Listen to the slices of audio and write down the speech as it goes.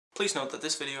Please note that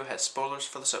this video has spoilers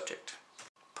for the subject.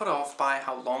 Put off by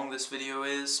how long this video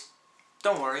is?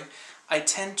 Don't worry, I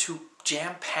tend to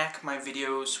jam-pack my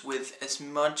videos with as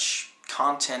much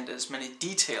content, as many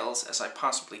details as I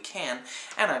possibly can,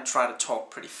 and I try to talk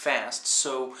pretty fast,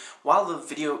 so while the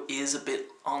video is a bit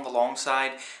on the long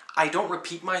side, I don't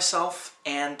repeat myself,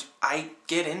 and I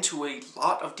get into a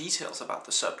lot of details about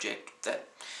the subject that,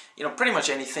 pretty much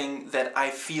anything that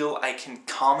I feel I can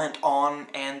comment on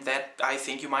and that I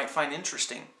think you might find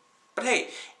interesting. But hey,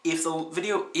 if the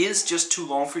video is just too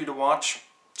long for you to watch,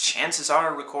 chances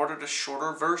are I recorded a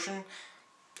shorter version,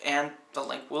 and the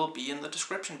link will be in the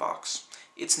description box.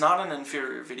 It's not an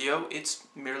inferior video, it's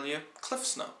merely a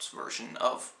Cliff's Notes version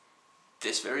of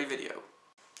this very video.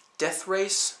 Death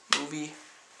Race movie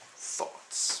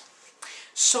thoughts.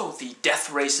 So the death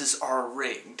races are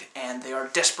rigged, and they are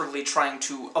desperately trying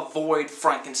to avoid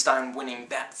Frankenstein winning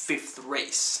that 5th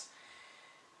race.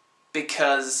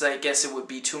 Because I guess it would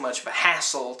be too much of a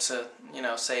hassle to,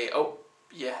 say, oh,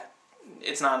 yeah,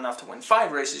 it's not enough to win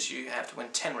 5 races, you have to win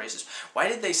 10 races. Why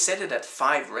did they set it at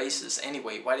 5 races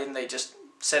anyway? Why didn't they just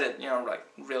set it, like,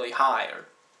 really high or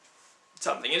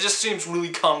something? It just seems really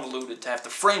convoluted to have to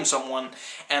frame someone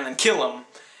and then kill him.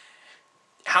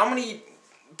 How many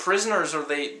prisoners are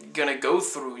they gonna go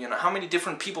through? How many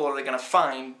different people are they gonna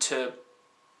find to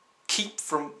keep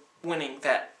from winning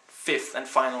that 5th and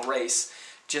final race,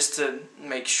 just to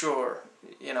make sure?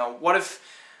 What if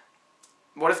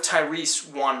Tyrese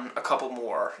won a couple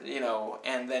more,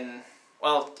 and then,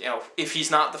 well, if he's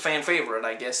not the fan favorite,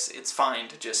 I guess it's fine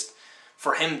to just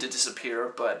for him to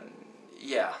disappear, but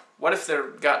yeah, what if there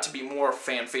got to be more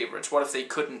fan favorites? What if they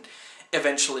couldn't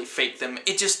eventually fake them?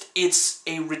 It's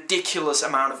a ridiculous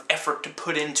amount of effort to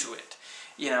put into it.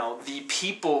 The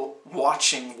people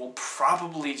watching will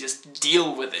probably just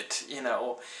deal with it,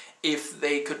 if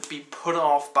they could be put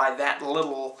off by that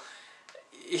little.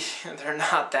 They're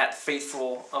not that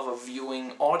faithful of a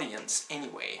viewing audience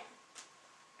anyway.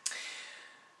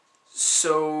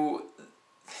 So,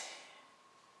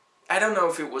 I don't know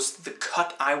if it was the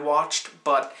cut I watched,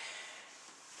 but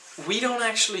we don't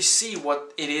actually see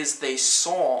what it is they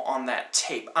saw on that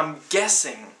tape. I'm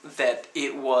guessing that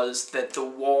it was that the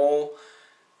wall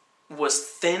was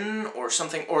thin or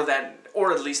something, or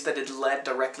at least that it led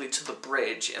directly to the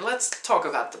bridge. And let's talk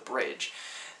about the bridge.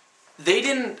 They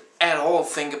didn't at all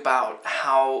think about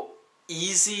how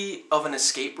easy of an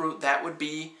escape route that would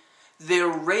be. They're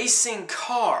racing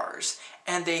cars,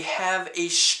 and they have a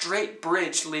straight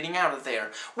bridge leading out of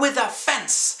there with a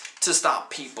fence to stop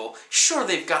people. Sure,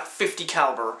 they've got 50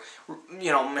 caliber,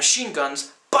 machine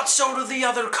guns, but so do the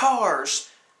other cars.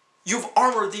 You've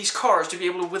armored these cars to be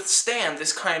able to withstand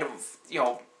this kind of,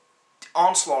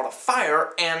 onslaught of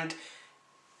fire, and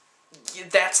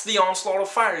that's the onslaught of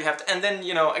fire you have to, and then,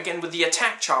 again, with the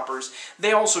attack choppers,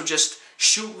 they also just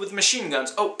shoot with machine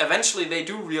guns. Oh, eventually they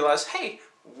do realize, hey,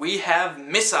 we have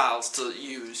missiles to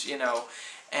use,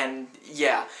 and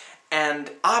yeah.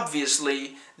 And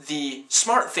obviously, the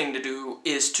smart thing to do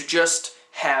is to just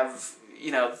have,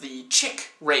 the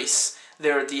chick race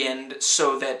there at the end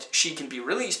so that she can be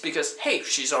released because, hey,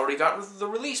 she's already got the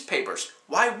release papers.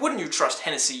 Why wouldn't you trust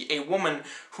Hennessy, a woman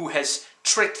who has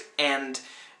tricked and,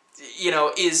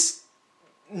 is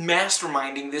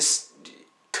masterminding this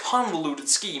convoluted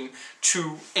scheme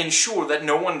to ensure that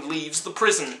no one leaves the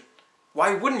prison?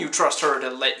 Why wouldn't you trust her to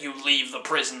let you leave the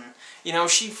prison?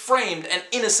 She framed an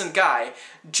innocent guy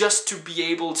just to be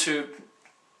able to,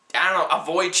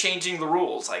 avoid changing the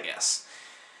rules, I guess.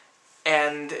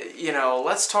 And,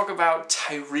 let's talk about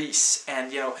Tyrese.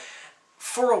 And,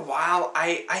 for a while,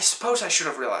 I suppose I should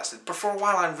have realized it, but for a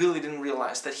while I really didn't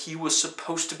realize that he was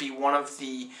supposed to be one of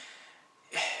the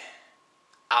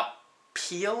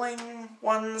appealing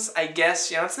ones, I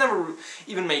guess. It's never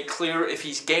even made clear if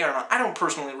he's gay or not. I don't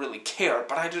personally really care,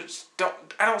 but I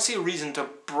don't see a reason to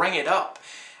bring it up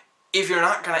if you're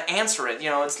not going to answer it.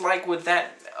 It's like with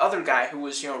that other guy who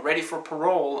was, ready for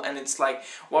parole, and it's like,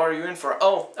 what are you in for?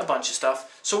 Oh, a bunch of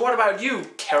stuff. So what about you,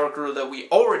 character that we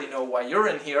already know why you're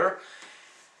in here?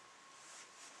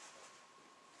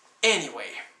 Anyway,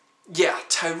 yeah,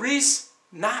 Tyrese,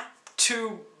 not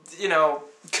too,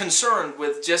 concerned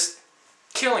with just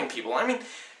killing people. I mean,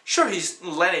 sure, he's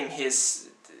letting his,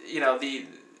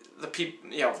 the people,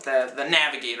 the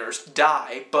navigators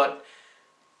die, but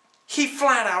he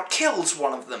flat out kills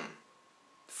one of them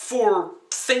for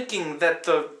thinking that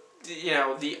the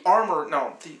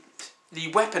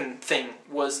weapon thing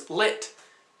was lit.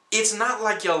 It's not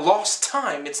like you lost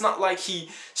time. It's not like he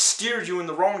steered you in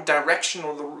the wrong direction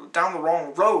or down the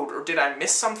wrong road, or did I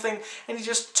miss something? And he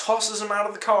just tosses him out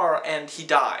of the car and he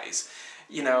dies.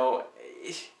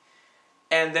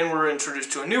 and then we're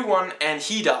introduced to a new one, and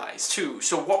he dies too.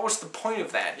 So what was the point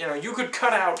of that? You know, you could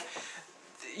cut out,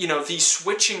 you know, the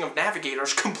switching of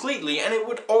navigators completely, and it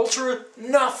would alter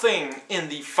nothing in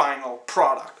the final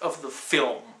product of the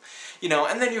film. You know,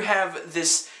 and then you have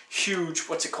this huge,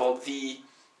 what's it called,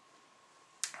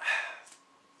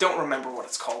 don't remember what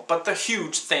it's called, but the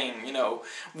huge thing, you know,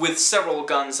 with several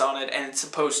guns on it, and it's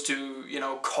supposed to, you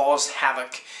know, cause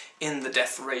havoc in the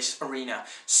death race arena.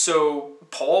 So,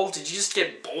 Paul, did you just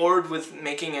get bored with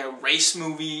making a race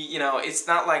movie? You know, it's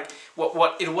not like,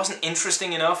 it wasn't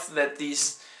interesting enough that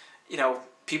these, you know,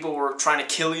 people were trying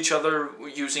to kill each other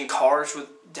using cars with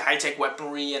high-tech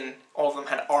weaponry, and all of them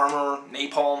had armor,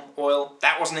 napalm, oil.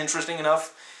 That wasn't interesting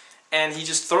enough. And he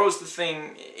just throws the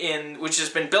thing in, which has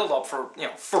been built up for, you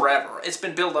know, forever. It's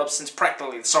been built up since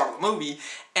practically the start of the movie,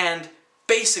 and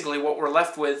basically what we're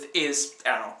left with is,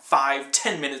 I don't know,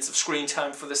 5-10 minutes of screen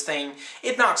time for this thing.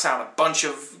 It knocks out a bunch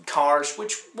of cars,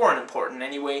 which weren't important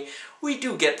anyway. We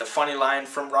do get the funny line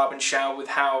from Robin Shaw with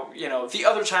how, you know, the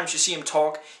other times you see him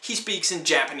talk, he speaks in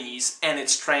Japanese, and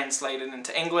it's translated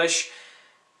into English.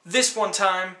 This one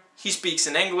time, he speaks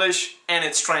in English, and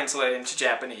it's translated into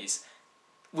Japanese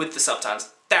with the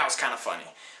subtitles. That was kind of funny.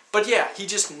 But yeah, he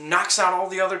just knocks out all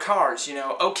the other cars, you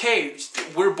know. Okay,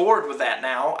 we're bored with that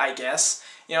now, I guess.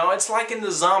 You know, it's like in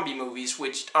the zombie movies,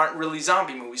 which aren't really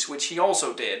zombie movies, which he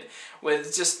also did.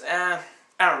 With just, I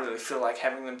don't really feel like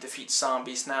having them defeat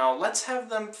zombies now. Let's have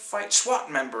them fight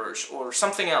SWAT members or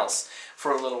something else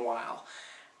for a little while.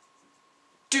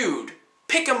 Dude,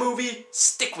 pick a movie,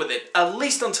 stick with it, at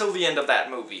least until the end of that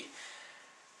movie.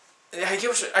 I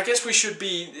guess we should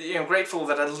be, you know, grateful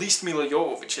that at least Mila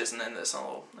Jovovich isn't in this,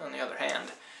 on the other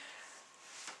hand.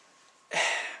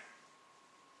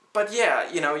 But yeah,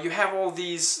 you know, you have all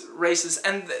these races,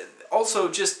 and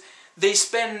also just, they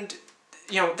spend,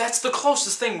 you know, that's the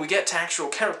closest thing we get to actual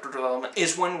character development,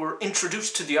 is when we're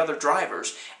introduced to the other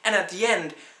drivers. And at the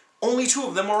end, only two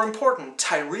of them are important,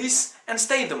 Tyrese and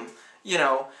Statham. You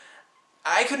know,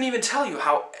 I couldn't even tell you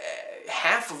how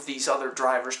half of these other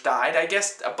drivers died. I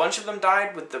guess a bunch of them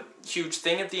died with the huge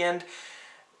thing at the end.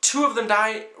 Two of them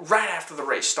die right after the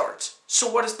race starts. So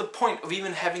what is the point of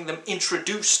even having them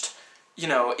introduced, you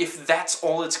know, if that's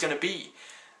all it's going to be?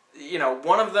 You know,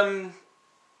 one of them,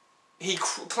 he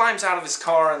climbs out of his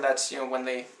car, and that's, you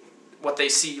know, what they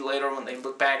see later when they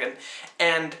look back,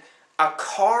 and a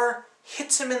car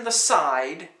hits him in the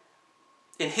side,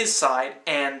 in his side,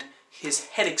 and his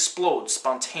head explodes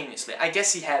spontaneously. I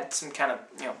guess he had some kind of,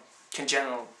 you know,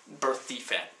 congenital birth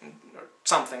defect or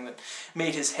something that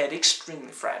made his head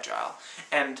extremely fragile,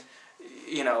 and,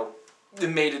 you know, it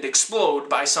made it explode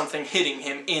by something hitting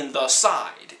him in the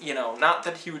side. You know, not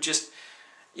that he would just,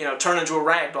 you know, turn into a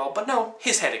rag doll, but no,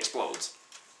 his head explodes.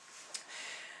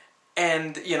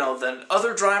 And, you know, the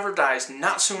other driver dies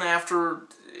not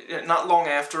long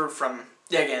after from,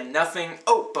 again, nothing.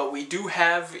 Oh, but we do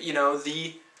have, you know,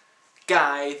 the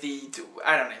guy,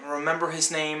 I don't even remember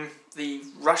his name, the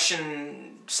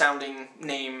Russian-sounding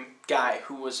name guy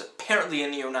who was apparently a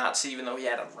neo-Nazi, even though he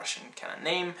had a Russian kind of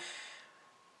name.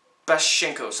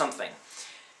 Bashenko something.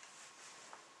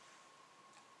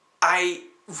 I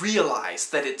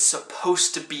realize that it's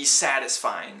supposed to be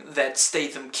satisfying that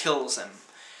Statham kills him,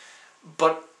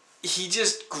 but he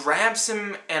just grabs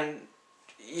him and,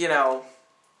 you know,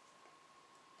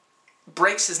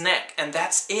 breaks his neck, and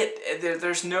that's it.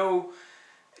 There's no,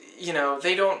 you know,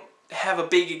 they don't have a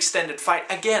big extended fight.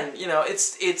 Again, you know,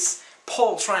 it's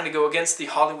Paul trying to go against the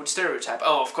Hollywood stereotype.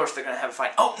 Oh, of course they're going to have a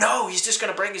fight. Oh, no, he's just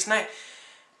going to break his neck.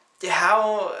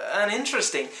 How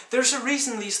uninteresting. There's a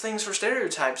reason these things are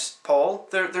stereotypes, Paul.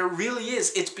 There really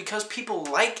is. It's because people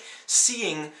like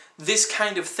seeing this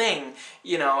kind of thing.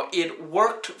 You know, it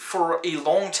worked for a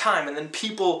long time, and then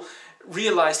people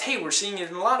realized, hey, we're seeing it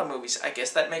in a lot of movies. I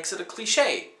guess that makes it a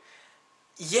cliche.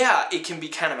 Yeah, it can be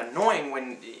kind of annoying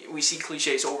when we see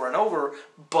cliches over and over,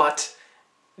 but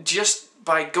just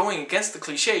by going against the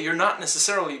cliche, you're not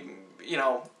necessarily, you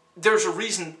know, there's a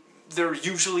reason there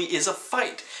usually is a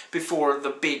fight before the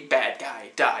big bad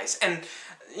guy dies. And,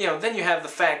 you know, then you have the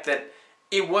fact that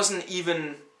it wasn't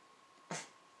even,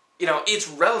 you know, it's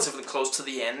relatively close to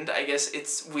the end. I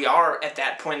guess we are at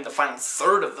that point in the final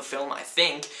third of the film, I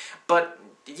think. But,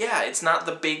 yeah, it's not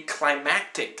the big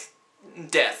climactic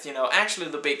death, you know. Actually,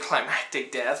 the big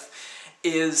climactic death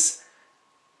is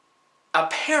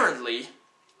apparently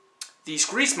these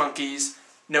grease monkeys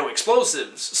know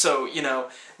explosives. So, you know,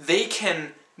 they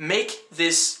can make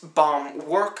this bomb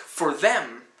work for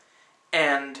them,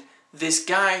 and this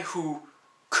guy who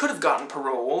could have gotten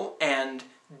parole and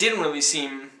didn't really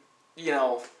seem, you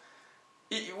know,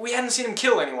 we hadn't seen him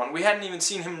kill anyone. We hadn't even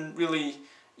seen him really,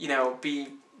 you know,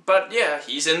 but yeah,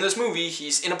 he's in this movie,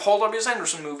 he's in a Paul W.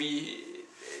 Sanderson movie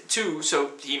too,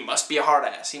 so he must be a hard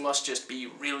ass. He must just be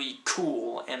really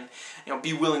cool and, you know,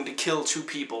 be willing to kill two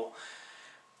people.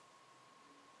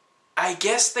 I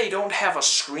guess they don't have a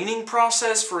screening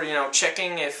process for, you know,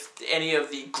 checking if any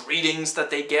of the greetings that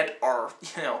they get are,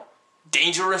 you know,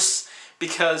 dangerous,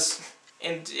 because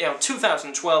in, you know,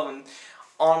 2012 and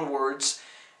onwards,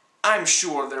 I'm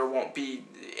sure there won't be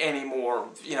any more,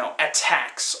 you know,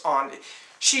 attacks on...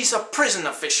 She's a prison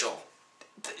official.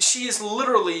 She is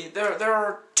literally... There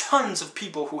are tons of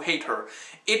people who hate her.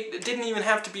 It didn't even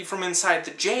have to be from inside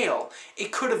the jail.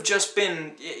 It could have just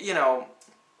been, you know,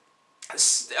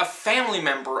 a family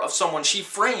member of someone she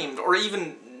framed, or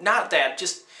even not that,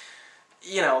 just,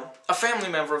 you know, a family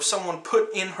member of someone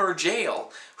put in her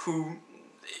jail who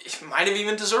might have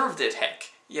even deserved it,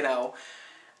 heck, you know.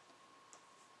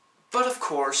 But of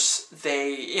course,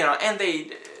 they, you know, and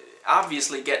they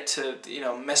obviously get to, you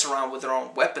know, mess around with their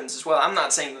own weapons as well. I'm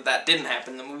not saying that that didn't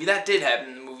happen in the movie. That did happen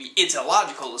in the movie. It's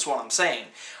illogical is what I'm saying.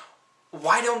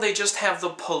 Why don't they just have the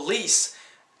police,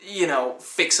 you know,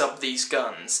 fix up these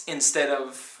guns instead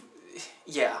of,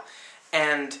 yeah.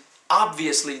 And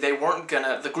obviously they weren't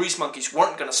gonna, the Grease Monkeys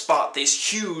weren't gonna spot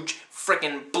this huge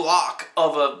frickin' block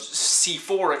of a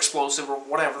C4 explosive or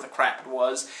whatever the crap it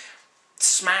was,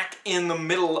 smack in the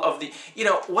middle of the... You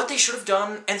know, what they should have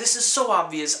done, and this is so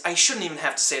obvious, I shouldn't even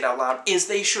have to say it out loud, is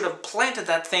they should have planted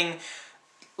that thing,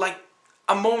 like,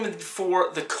 a moment before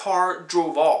the car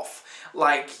drove off.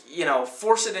 Like, you know,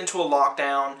 force it into a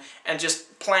lockdown, and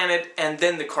just plant it, and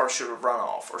then the car should have run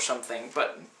off, or something.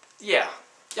 But, yeah,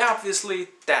 obviously,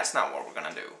 that's not what we're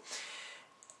gonna do.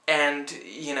 And,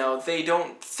 you know, they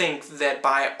don't think that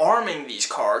by arming these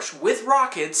cars with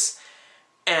rockets,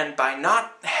 and by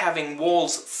not having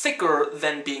walls thicker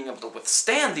than being able to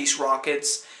withstand these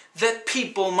rockets, that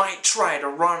people might try to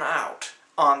run out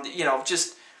on, you know,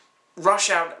 just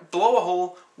rush out, blow a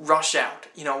hole, rush out.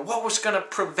 You know, what was going to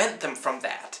prevent them from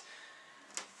that?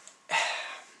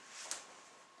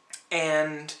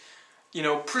 And, you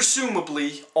know,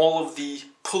 presumably all of the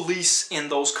police in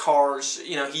those cars,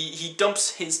 you know, he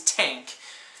dumps his tank,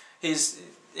 his,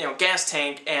 you know, gas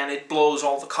tank, and it blows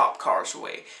all the cop cars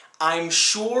away. I'm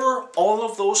sure all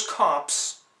of those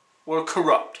cops were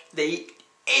corrupt. They,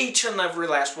 each and every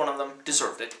last one of them,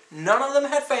 deserved it. None of them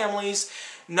had families.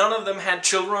 None of them had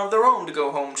children of their own to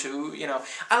go home to, you know.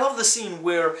 I love the scene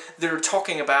where they're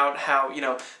talking about how, you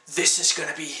know, this is going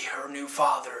to be her new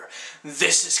father.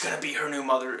 This is going to be her new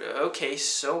mother. Okay,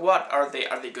 so what? Are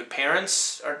they good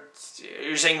parents?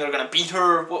 You're saying they're going to beat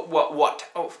her? What?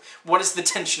 Oh, what is the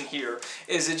tension here?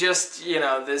 Is it just, you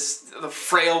know, the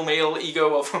frail male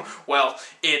ego of, well,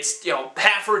 it's, you know,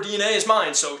 half her DNA is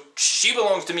mine, so she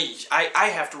belongs to me. I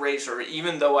have to raise her,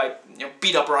 even though I, you know,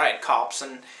 beat up riot cops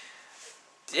and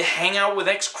hang out with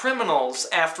ex-criminals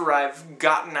after I've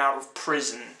gotten out of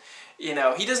prison. You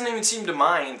know, he doesn't even seem to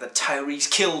mind that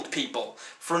Tyrese killed people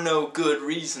for no good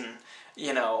reason,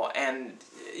 you know, and,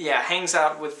 yeah, hangs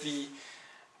out with the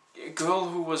girl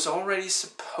who was already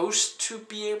supposed to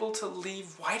be able to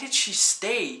leave. Why did she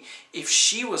stay if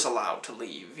she was allowed to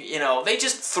leave? You know, they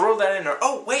just throw that in there.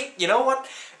 Oh, wait, you know what?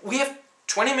 We have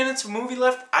 20 minutes of movie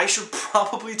left. I should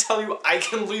probably tell you I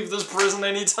can leave this prison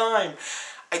anytime.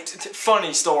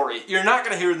 Funny story. You're not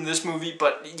going to hear it in this movie,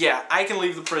 but yeah, I can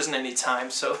leave the prison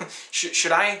anytime, so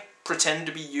should I pretend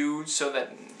to be you so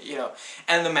that, you know,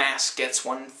 and the mask gets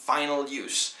one final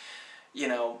use, you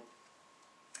know.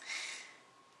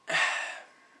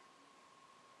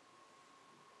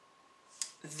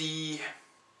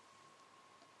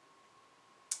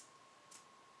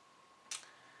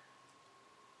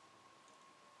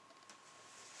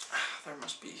 There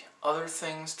must be other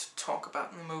things to talk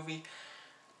about in the movie.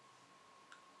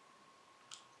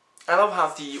 I love how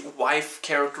the wife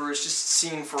character is just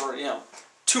seen for, you know,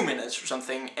 2 minutes or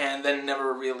something, and then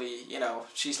never really, you know,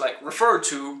 she's like referred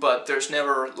to, but there's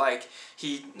never like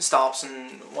he stops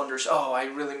and wonders, oh, I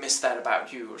really miss that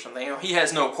about you or something. You know, he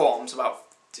has no qualms about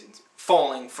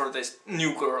falling for this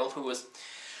new girl who was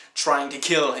trying to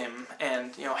kill him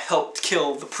and, you know, helped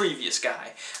kill the previous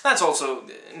guy. That's also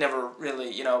never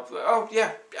really, you know, oh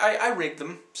yeah, I rigged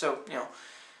them, so, you know,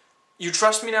 you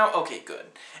trust me now? Okay, good.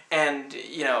 And,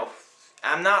 you know,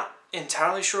 I'm not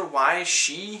entirely sure why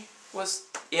she was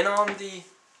in on the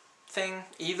thing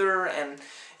either, and,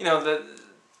 you know,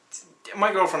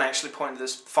 my girlfriend actually pointed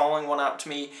this following one out to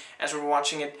me as we were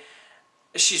watching it.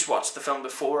 She's watched the film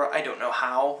before. I don't know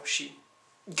how she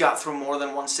got through more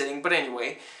than one sitting, but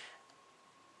anyway,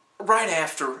 right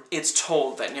after it's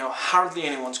told that, you know, hardly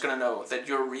anyone's gonna know that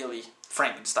you're really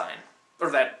Frankenstein, or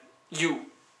that you,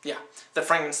 yeah, that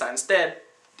Frankenstein's dead,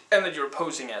 and that you're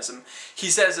posing as him. He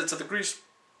says it to the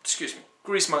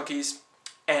grease monkeys,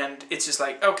 and it's just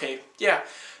like, okay, yeah,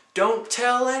 don't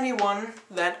tell anyone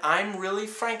that I'm really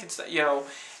Frankenstein. You know,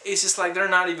 it's just like they're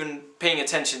not even paying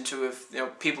attention to if, you know,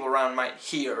 people around might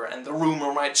hear, and the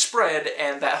rumor might spread,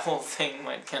 and that whole thing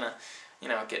might kind of, you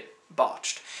know, get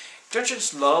botched. Don't you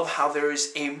just love how there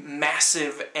is a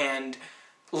massive and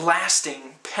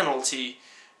lasting penalty,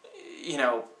 you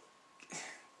know,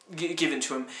 given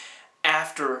to him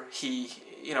after he,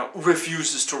 you know,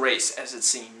 refuses to race, as it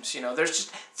seems. You know, there's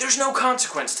no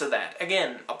consequence to that.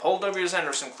 Again, a Paul W. S.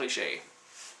 Anderson cliche.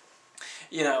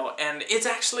 You know, and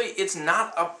it's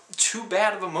not too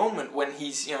bad of a moment when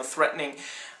he's, you know, threatening,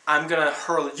 I'm gonna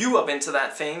hurl you up into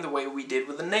that thing the way we did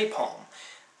with the napalm.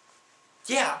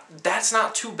 Yeah, that's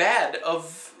not too bad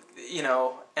of, you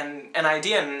know, an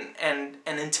idea and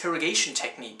an interrogation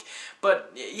technique.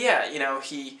 But yeah, you know,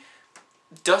 he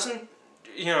doesn't,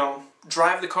 you know,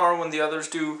 drive the car when the others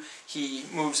do. He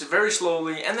moves it very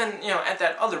slowly, and then, you know, at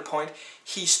that other point,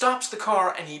 he stops the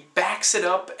car and he backs it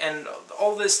up and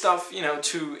all this stuff, you know,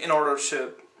 in order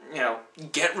to, you know,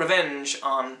 get revenge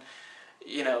on,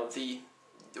 you know, the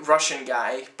Russian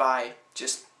guy by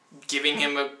just giving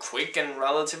him a quick and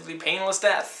relatively painless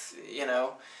death. You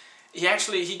know,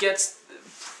 he gets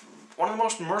one of the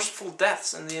most merciful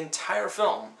deaths in the entire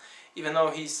film, even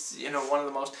though he's, you know, one of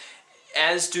the most,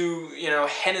 as do, you know,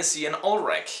 Hennessy and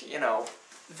Ulrich, you know,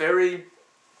 very,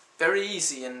 very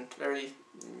easy and very,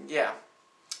 yeah.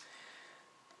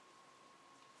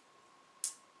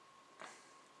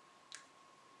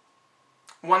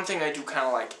 One thing I do kind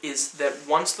of like is that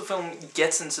once the film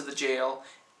gets into the jail,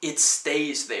 it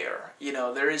stays there. You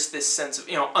know, there is this sense of,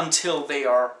 you know, until they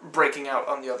are breaking out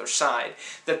on the other side,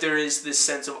 that there is this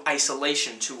sense of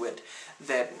isolation to it,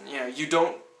 that, you know, you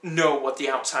don't know what the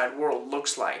outside world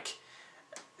looks like,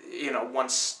 you know,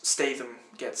 once Statham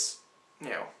gets, you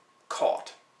know,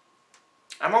 caught.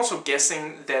 I'm also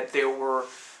guessing that there were,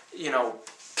 you know,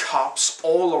 cops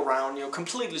all around, you know,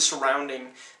 completely surrounding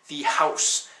the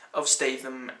house of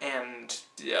Statham and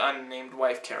the unnamed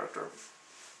wife character.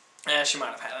 She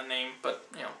might have had a name, but,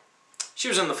 you know, she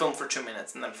was in the film for 2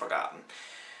 minutes and then forgotten.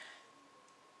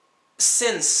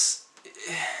 Since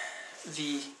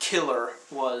the killer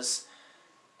was,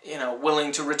 you know,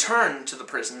 willing to return to the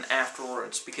prison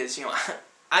afterwards, because, you know,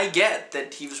 I get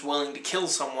that he was willing to kill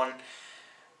someone.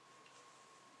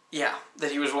 Yeah,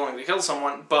 that he was willing to kill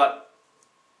someone, but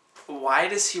why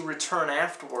does he return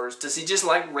afterwards? Does he just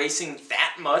like racing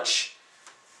that much?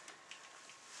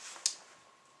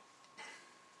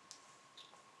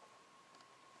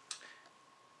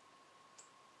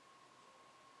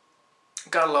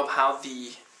 Gotta love how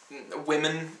the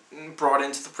women brought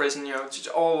into the prison, you know, just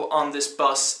all on this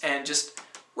bus and just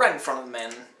right in front of the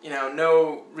men, you know,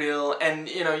 no real, and,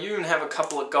 you know, you even have a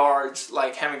couple of guards,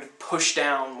 like, having to push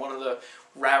down one of the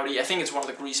rowdy, I think it's one of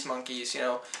the grease monkeys, you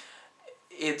know,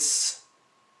 it's,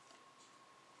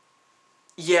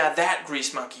 yeah, that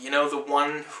grease monkey, you know, the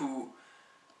one who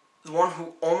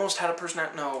almost had a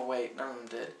personality, no, wait, none of them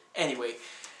did, anyway,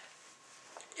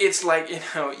 it's like, you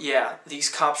know, yeah, these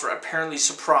cops are apparently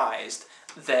surprised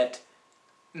that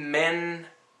men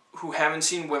who haven't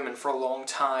seen women for a long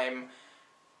time,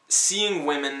 seeing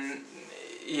women,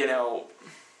 you know,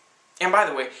 and by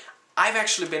the way, I've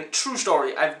actually been, true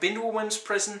story, I've been to a women's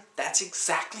prison, that's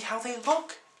exactly how they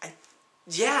look.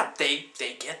 Yeah, they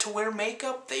get to wear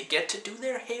makeup, they get to do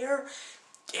their hair,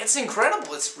 it's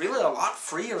incredible, it's really a lot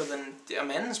freer than a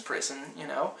men's prison, you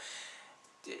know.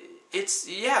 It's,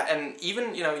 yeah, and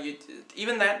even, you know,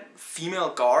 even that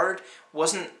female guard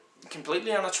wasn't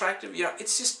completely unattractive, you know,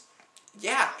 it's just,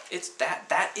 yeah, it's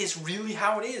that is really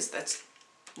how it is, that's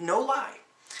no lie.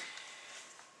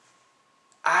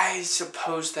 I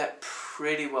suppose that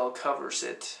pretty well covers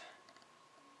it.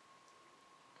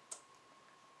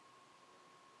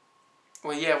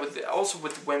 Well, yeah, also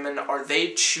with women, are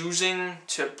they choosing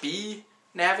to be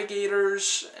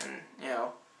navigators, and, you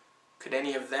know, could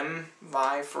any of them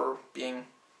vie for being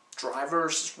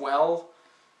drivers as well?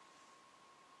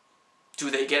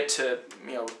 Do they get to,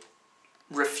 you know,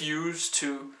 refuse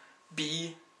to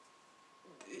be,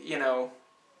 you know,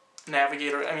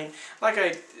 navigator? I mean, like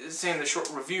I say in the short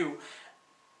review,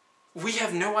 we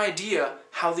have no idea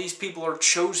how these people are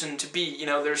chosen to be. You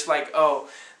know, there's like, oh,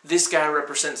 this guy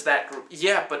represents that group.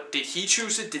 Yeah, but did he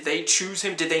choose it? Did they choose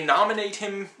him? Did they nominate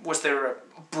him? Was there a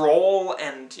brawl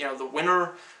and, you know, the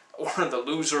winner or the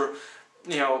loser,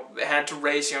 you know, had to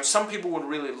race? You know, some people would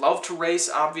really love to race,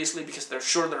 obviously, because they're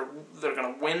sure they're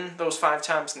going to win those 5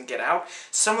 times and get out.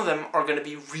 Some of them are going to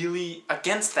be really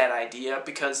against that idea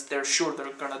because they're sure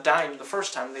they're going to die the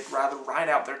first time. They'd rather ride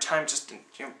out their time just, you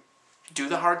know, do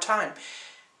the hard time.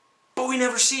 But we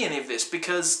never see any of this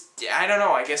because, I don't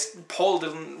know, I guess Paul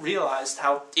didn't realize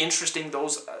how interesting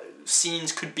those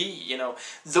scenes could be, you know.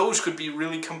 Those could be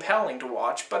really compelling to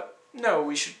watch, but no,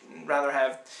 we should rather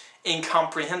have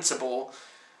incomprehensible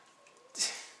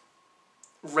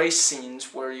race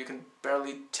scenes where you can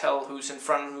barely tell who's in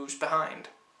front and who's behind.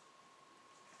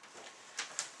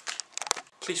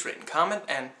 Please rate and comment,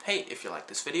 and hey, if you like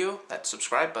this video, that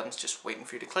subscribe button's just waiting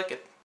for you to click it.